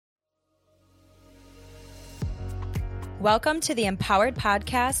Welcome to the Empowered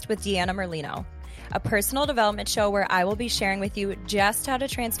Podcast with Deanna Merlino, a personal development show where I will be sharing with you just how to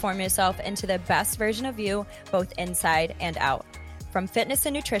transform yourself into the best version of you, both inside and out. From fitness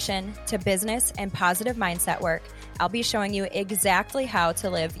and nutrition to business and positive mindset work, I'll be showing you exactly how to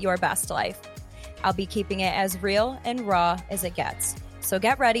live your best life. I'll be keeping it as real and raw as it gets. So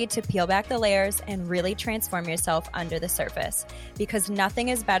get ready to peel back the layers and really transform yourself under the surface, because nothing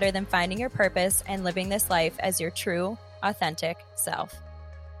is better than finding your purpose and living this life as your true, authentic self.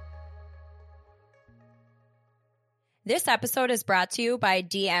 This episode is brought to you by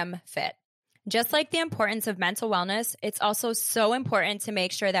DM Fit. Just like the importance of mental wellness, it's also so important to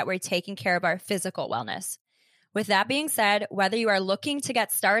make sure that we're taking care of our physical wellness. With that being said, whether you are looking to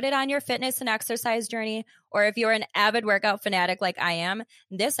get started on your fitness and exercise journey, or if you're an avid workout fanatic like I am,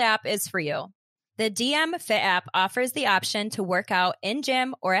 this app is for you. The DM Fit app offers the option to work out in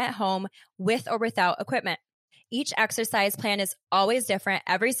gym or at home with or without equipment. Each exercise plan is always different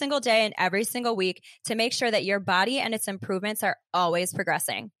every single day and every single week to make sure that your body and its improvements are always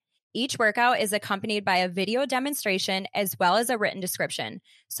progressing. Each workout is accompanied by a video demonstration as well as a written description.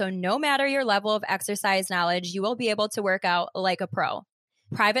 So no matter your level of exercise knowledge, you will be able to work out like a pro.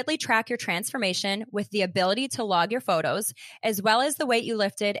 Privately track your transformation with the ability to log your photos, as well as the weight you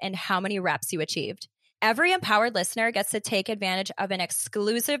lifted and how many reps you achieved. Every empowered listener gets to take advantage of an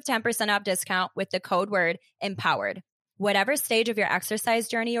exclusive 10% off discount with the code word EMPOWERED. Whatever stage of your exercise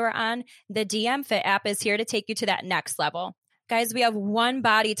journey you are on, the DM Fit app is here to take you to that next level. Guys, we have one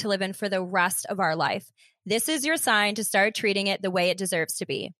body to live in for the rest of our life. This is your sign to start treating it the way it deserves to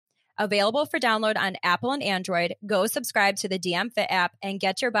be. Available for download on Apple and Android, go subscribe to the DM Fit app and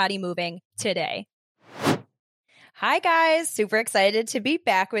get your body moving today. Hi guys, super excited to be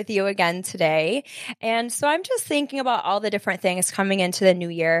back with you again today. And so I'm just thinking about all the different things coming into the new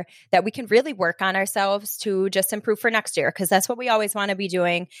year that we can really work on ourselves to just improve for next year, because that's what we always want to be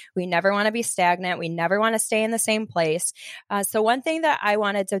doing. We never want to be stagnant. We never want to stay in the same place. So one thing that I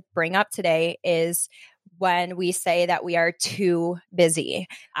wanted to bring up today is when we say that we are too busy.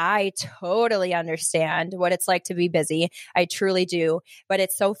 I totally understand what it's like to be busy. I truly do. But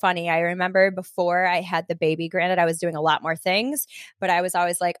it's so funny. I remember before I had the baby, granted, I was doing a lot more things, but I was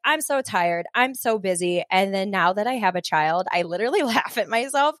always like, I'm so tired. I'm so busy. And then now that I have a child, I literally laugh at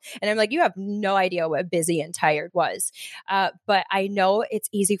myself and I'm like, you have no idea what busy and tired was. But I know it's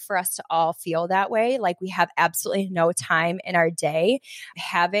easy for us to all feel that way. Like we have absolutely no time in our day.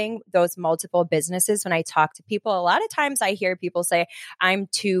 Having those multiple businesses, when I talk to people, a lot of times I hear people say, I'm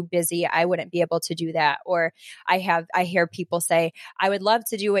too busy. I wouldn't be able to do that. Or I hear people say, I would love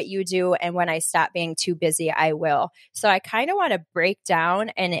to do what you do. And when I stop being too busy, I will. So I kind of want to break down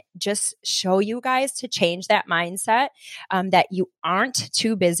and just show you guys to change that mindset, that you aren't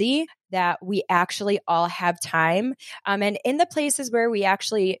too busy, that we actually all have time. And in the places where we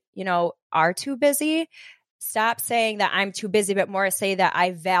actually, are too busy, stop saying that I'm too busy, but more say that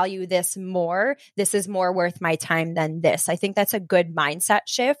I value this more. This is more worth my time than this. I think that's a good mindset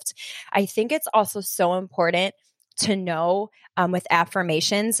shift. I think it's also so important to know with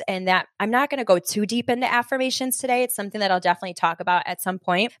affirmations, and that I'm not going to go too deep into affirmations today. It's something that I'll definitely talk about at some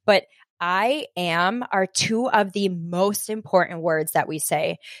point, but I am are two of the most important words that we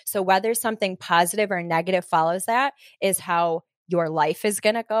say. So whether something positive or negative follows that is how your life is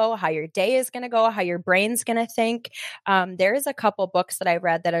going to go, how your day is going to go, how your brain's going to think. There's a couple books that I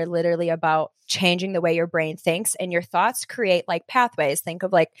read that are literally about changing the way your brain thinks, and your thoughts create like pathways. Think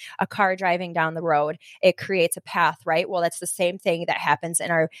of like a car driving down the road. It creates a path, right? Well, that's the same thing that happens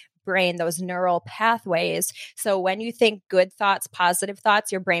in our brain, those neural pathways. So when you think good thoughts, positive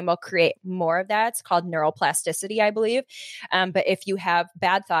thoughts, your brain will create more of that. It's called neuroplasticity, I believe. But if you have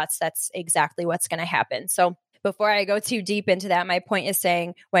bad thoughts, that's exactly what's going to happen. So before I go too deep into that, my point is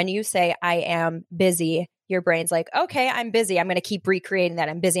saying when you say I am busy, your brain's like, okay, I'm busy. I'm going to keep recreating that.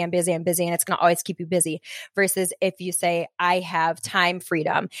 I'm busy. And it's going to always keep you busy. Versus if you say, I have time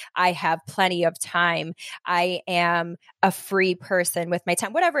freedom, I have plenty of time, I am a free person with my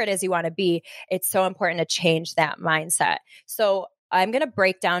time, whatever it is you want to be, it's so important to change that mindset. So I'm going to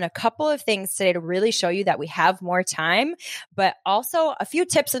break down a couple of things today to really show you that we have more time, but also a few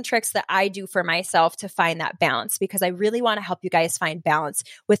tips and tricks that I do for myself to find that balance, because I really want to help you guys find balance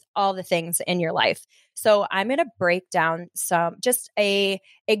with all the things in your life. So I'm going to break down just a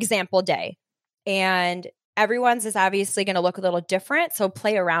example day. And Everyone's is obviously going to look a little different, so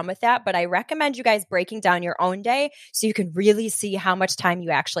play around with that. But I recommend you guys breaking down your own day so you can really see how much time you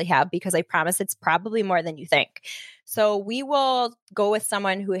actually have, because I promise it's probably more than you think. So we will go with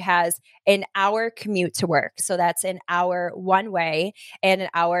someone who has an hour commute to work. So that's an hour one way and an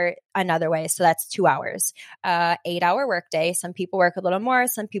hour another way. So that's 2 hours. 8-hour workday. Some people work a little more,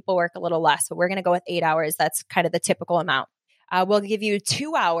 some people work a little less, but we're going to go with 8 hours. That's kind of the typical amount. We'll give you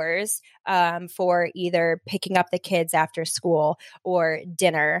 2 hours for either picking up the kids after school or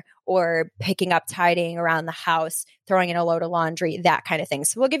dinner or picking up, tidying around the house, throwing in a load of laundry, that kind of thing.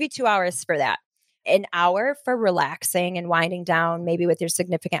 So we'll give you 2 hours for that. An hour for relaxing and winding down, maybe with your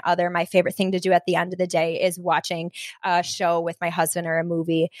significant other. My favorite thing to do at the end of the day is watching a show with my husband or a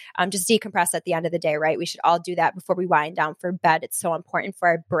movie. Just decompress at the end of the day, right? We should all do that before we wind down for bed. It's so important for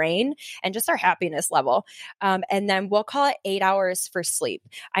our brain and just our happiness level. And then we'll call it 8 hours for sleep.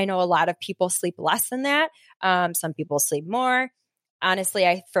 I know a lot of people sleep less than that. Some people sleep more.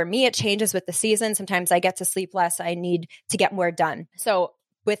 Honestly, for me, it changes with the season. Sometimes I get to sleep less. I need to get more done. So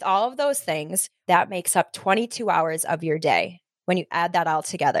with all of those things, that makes up 22 hours of your day when you add that all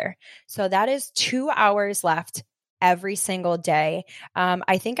together. So that is 2 hours left every single day.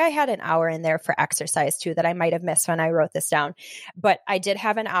 I think I had an hour in there for exercise too that I might have missed when I wrote this down, but I did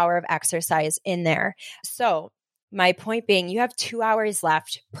have an hour of exercise in there. So my point being, you have 2 hours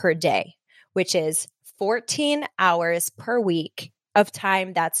left per day, which is 14 hours per week of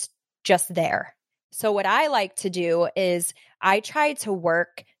time that's just there. So what I like to do is I try to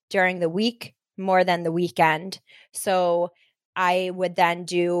work during the week more than the weekend. So I would then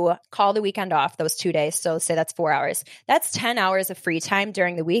call the weekend off those 2 days. So say that's 4 hours. That's 10 hours of free time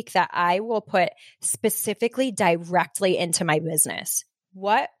during the week that I will put specifically directly into my business.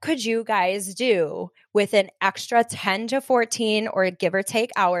 What could you guys do with an extra 10 to 14 or give or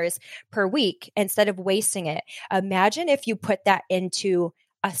take hours per week instead of wasting it? Imagine if you put that into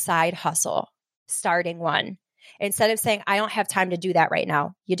a side hustle, starting one. Instead of saying, I don't have time to do that right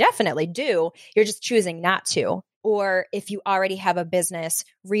now. You definitely do. You're just choosing not to. Or if you already have a business,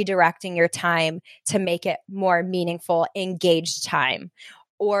 redirecting your time to make it more meaningful, engaged time.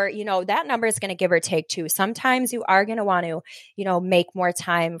 Or, that number is going to give or take too. Sometimes you are going to want to, make more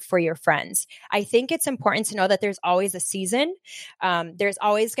time for your friends. I think it's important to know that there's always a season. There's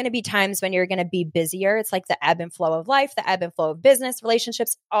always going to be times when you're going to be busier. It's like the ebb and flow of life, the ebb and flow of business,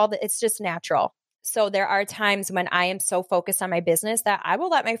 relationships, it's just natural. So there are times when I am so focused on my business that I will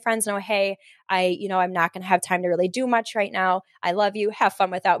let my friends know, hey, I'm not going to have time to really do much right now. I love you. Have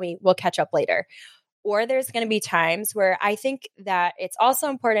fun without me. We'll catch up later. Or there's going to be times where I think that it's also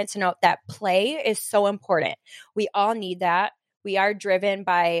important to note that play is so important. We all need that. We are driven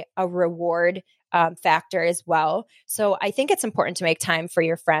by a reward factor as well. So I think it's important to make time for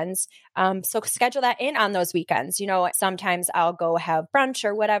your friends. So schedule that in on those weekends. Sometimes I'll go have brunch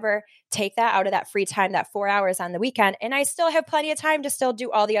or whatever, take that out of that free time, that 4 hours on the weekend, and I still have plenty of time to still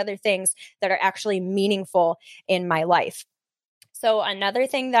do all the other things that are actually meaningful in my life. So another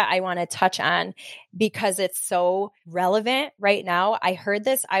thing that I want to touch on, because it's so relevant right now, I heard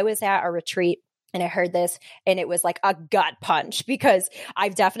this, I was at a retreat and I heard this and it was like a gut punch because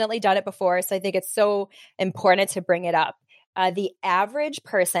I've definitely done it before. So I think it's so important to bring it up. The average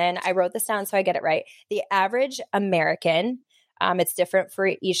person, I wrote this down so I get it right. The average American, it's different for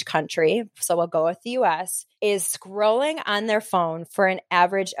each country. So we'll go with the US, is scrolling on their phone for an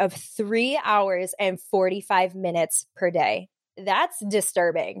average of 3 hours and 45 minutes per day. That's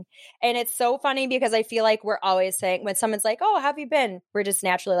disturbing. And it's so funny because I feel like we're always saying when someone's like, oh, how have you been? We're just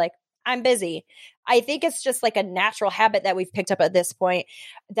naturally like, I'm busy. I think it's just like a natural habit that we've picked up at this point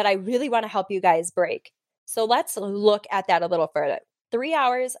that I really want to help you guys break. So let's look at that a little further. 3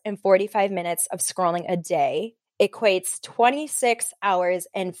 hours and 45 minutes of scrolling a day equates 26 hours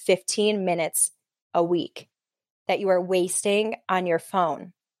and 15 minutes a week that you are wasting on your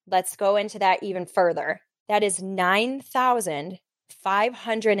phone. Let's go into that even further. That is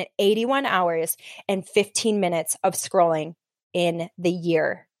 9,581 hours and 15 minutes of scrolling in the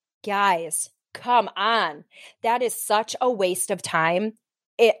year. Guys, come on. That is such a waste of time.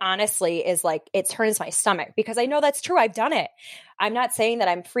 It honestly is like, it turns my stomach because I know that's true. I've done it. I'm not saying that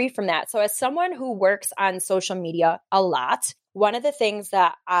I'm free from that. So as someone who works on social media a lot, one of the things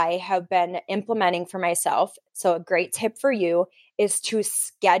that I have been implementing for myself, so a great tip for you, is to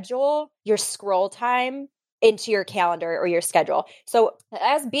schedule your scroll time into your calendar or your schedule. So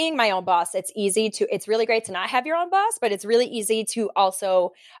as being my own boss, it's really great to not have your own boss, but it's really easy to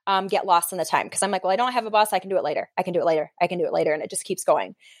also get lost in the time because I'm like, well, I don't have a boss. I can do it later. I can do it later. I can do it later. And it just keeps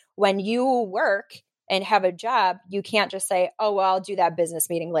going. When you work and have a job, you can't just say, oh, well, I'll do that business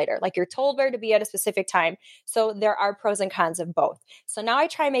meeting later. Like you're told where to be at a specific time. So there are pros and cons of both. So now I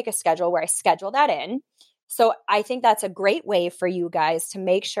try and make a schedule where I schedule that in. So I think that's a great way for you guys to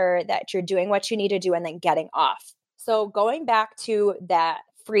make sure that you're doing what you need to do and then getting off. So going back to that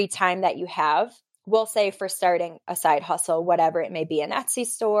free time that you have, we'll say for starting a side hustle, whatever it may be, an Etsy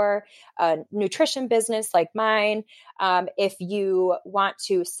store, a nutrition business like mine, if you want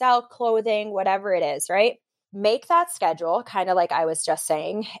to sell clothing, whatever it is, right? Make that schedule, kind of like I was just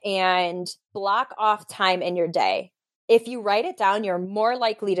saying, and block off time in your day. If you write it down, you're more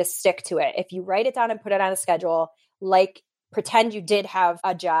likely to stick to it. If you write it down and put it on a schedule, like pretend you did have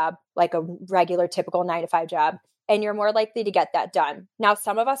a job, like a regular, typical 9-to-5 job, and you're more likely to get that done. Now,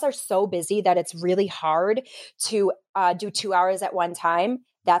 some of us are so busy that it's really hard to do 2 hours at one time.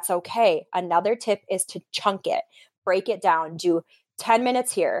 That's okay. Another tip is to chunk it, break it down, do 10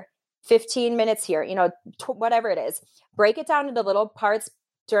 minutes here, 15 minutes here, whatever it is. Break it down into little parts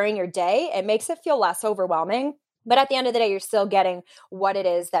during your day. It makes it feel less overwhelming. But at the end of the day, you're still getting what it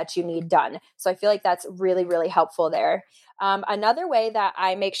is that you need done. So I feel like that's really, really helpful there. Another way that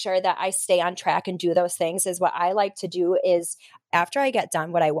I make sure that I stay on track and do those things is what I like to do is after I get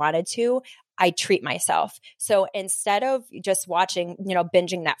done what I wanted to, I treat myself. So instead of just watching,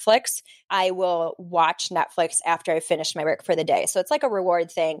 binging Netflix, I will watch Netflix after I finish my work for the day. So it's like a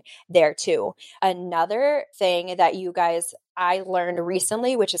reward thing there too. Another thing that I learned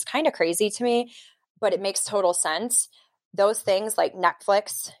recently, which is kind of crazy to me, but it makes total sense. Those things like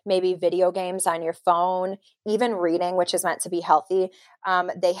Netflix, maybe video games on your phone, even reading, which is meant to be healthy,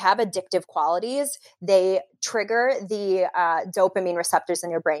 they have addictive qualities. They trigger the dopamine receptors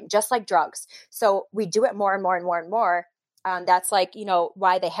in your brain, just like drugs. So we do it more and more and more and more. That's like,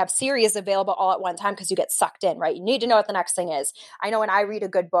 why they have series available all at one time, because you get sucked in, right? You need to know what the next thing is. I know when I read a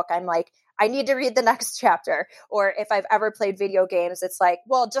good book, I'm like, I need to read the next chapter. Or if I've ever played video games, it's like,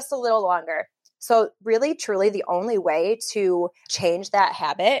 well, just a little longer. So really, truly, the only way to change that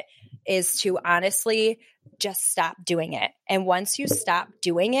habit is to honestly just stop doing it. And once you stop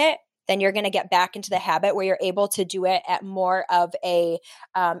doing it, then you're going to get back into the habit where you're able to do it at more of a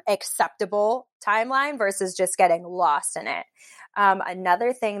acceptable timeline versus just getting lost in it.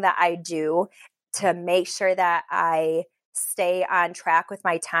 Another thing that I do to make sure that I stay on track with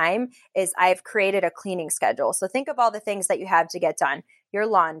my time is I've created a cleaning schedule. So think of all the things that you have to get done. Your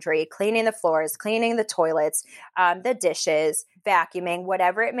laundry, cleaning the floors, cleaning the toilets, the dishes, vacuuming,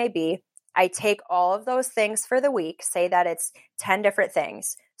 whatever it may be. I take all of those things for the week, say that it's 10 different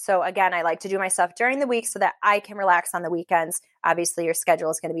things. So again, I like to do my stuff during the week so that I can relax on the weekends. Obviously, your schedule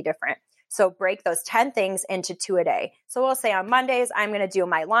is going to be different. So break those 10 things into 2 a day. So we'll say on Mondays, I'm going to do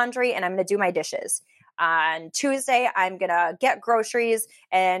my laundry and I'm going to do my dishes. On Tuesday, I'm going to get groceries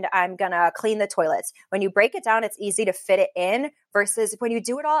and I'm going to clean the toilets. When you break it down, it's easy to fit it in versus when you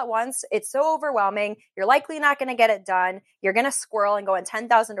do it all at once, it's so overwhelming. You're likely not going to get it done. You're going to squirrel and go in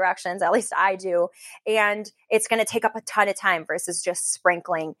 10,000 directions. At least I do. And it's going to take up a ton of time versus just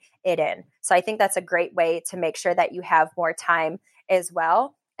sprinkling it in. So I think that's a great way to make sure that you have more time as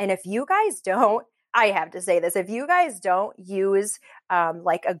well. And if you guys don't, I have to say this, if you guys don't use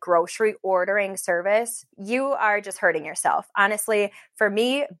like a grocery ordering service, you are just hurting yourself. Honestly, for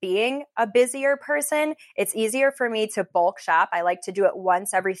me, being a busier person, it's easier for me to bulk shop. I like to do it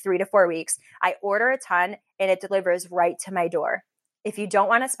once every 3 to 4 weeks. I order a ton and it delivers right to my door. If you don't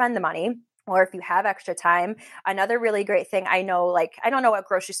want to spend the money, or if you have extra time, another really great thing I know, I don't know what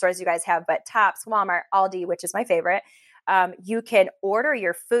grocery stores you guys have, but Tops, Walmart, Aldi, which is my favorite, you can order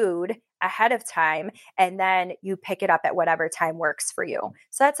your food ahead of time and then you pick it up at whatever time works for you.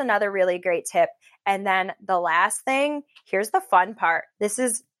 So that's another really great tip. And then the last thing, here's the fun part. This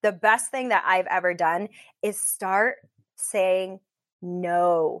is the best thing that I've ever done is start saying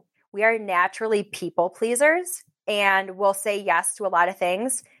no. We are naturally people pleasers and we'll say yes to a lot of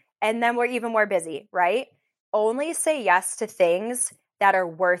things. And then we're even more busy, right? Only say yes to things that are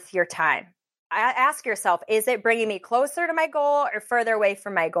worth your time. Ask yourself, is it bringing me closer to my goal or further away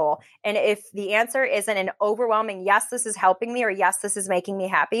from my goal? And if the answer isn't an overwhelming, yes, this is helping me, or yes, this is making me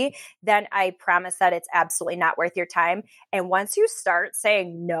happy, then I promise that it's absolutely not worth your time. And once you start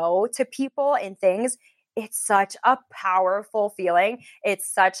saying no to people and things, it's such a powerful feeling. It's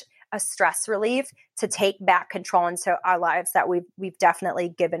such a stress relief to take back control into our lives that we've definitely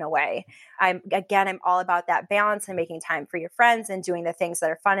given away. I'm all about that balance and making time for your friends and doing the things that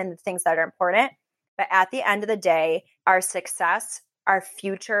are fun and the things that are important. But at the end of the day, our success, our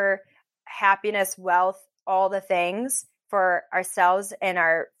future happiness, wealth, all the things for ourselves and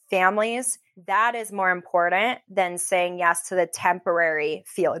our families, that is more important than saying yes to the temporary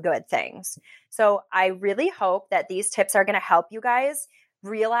feel-good things. So I really hope that these tips are going to help you guys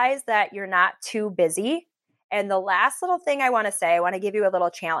realize that you're not too busy. And the last little thing I want to say, I want to give you a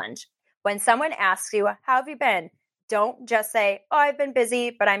little challenge. When someone asks you, how have you been? Don't just say, oh, I've been busy,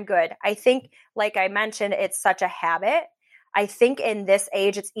 but I'm good. I think, like I mentioned, it's such a habit. I think in this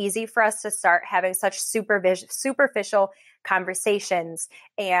age, it's easy for us to start having such superficial conversations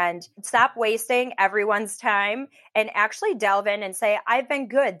and stop wasting everyone's time and actually delve in and say, I've been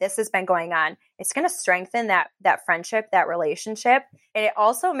good. This has been going on. It's going to strengthen that friendship, that relationship. And it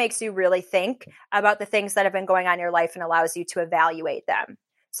also makes you really think about the things that have been going on in your life and allows you to evaluate them.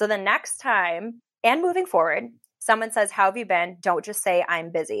 So the next time and moving forward, someone says, how have you been? Don't just say,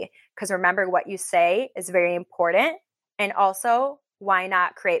 I'm busy. Because remember, what you say is very important. And also, why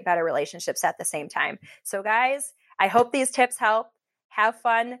not create better relationships at the same time? So guys, I hope these tips help. Have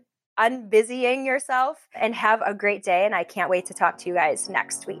fun unbusying yourself and have a great day. And I can't wait to talk to you guys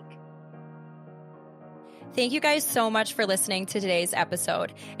next week. Thank you guys so much for listening to today's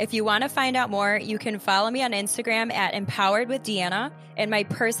episode. If you want to find out more, you can follow me on Instagram at Empowered with Deanna and my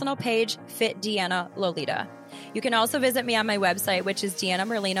personal page, Fit Deanna Lolita. You can also visit me on my website, which is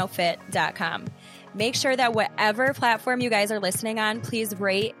deannamerlinofit.com. Make sure that whatever platform you guys are listening on, please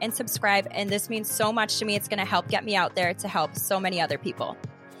rate and subscribe. And this means so much to me. It's going to help get me out there to help so many other people.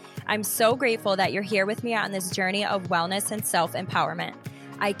 I'm so grateful that you're here with me on this journey of wellness and self-empowerment.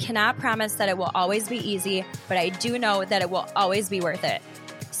 I cannot promise that it will always be easy, but I do know that it will always be worth it.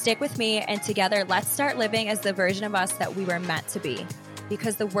 Stick with me, and together, let's start living as the version of us that we were meant to be.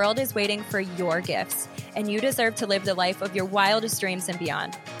 Because the world is waiting for your gifts, and you deserve to live the life of your wildest dreams and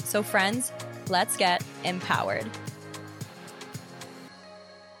beyond. So friends, let's get empowered.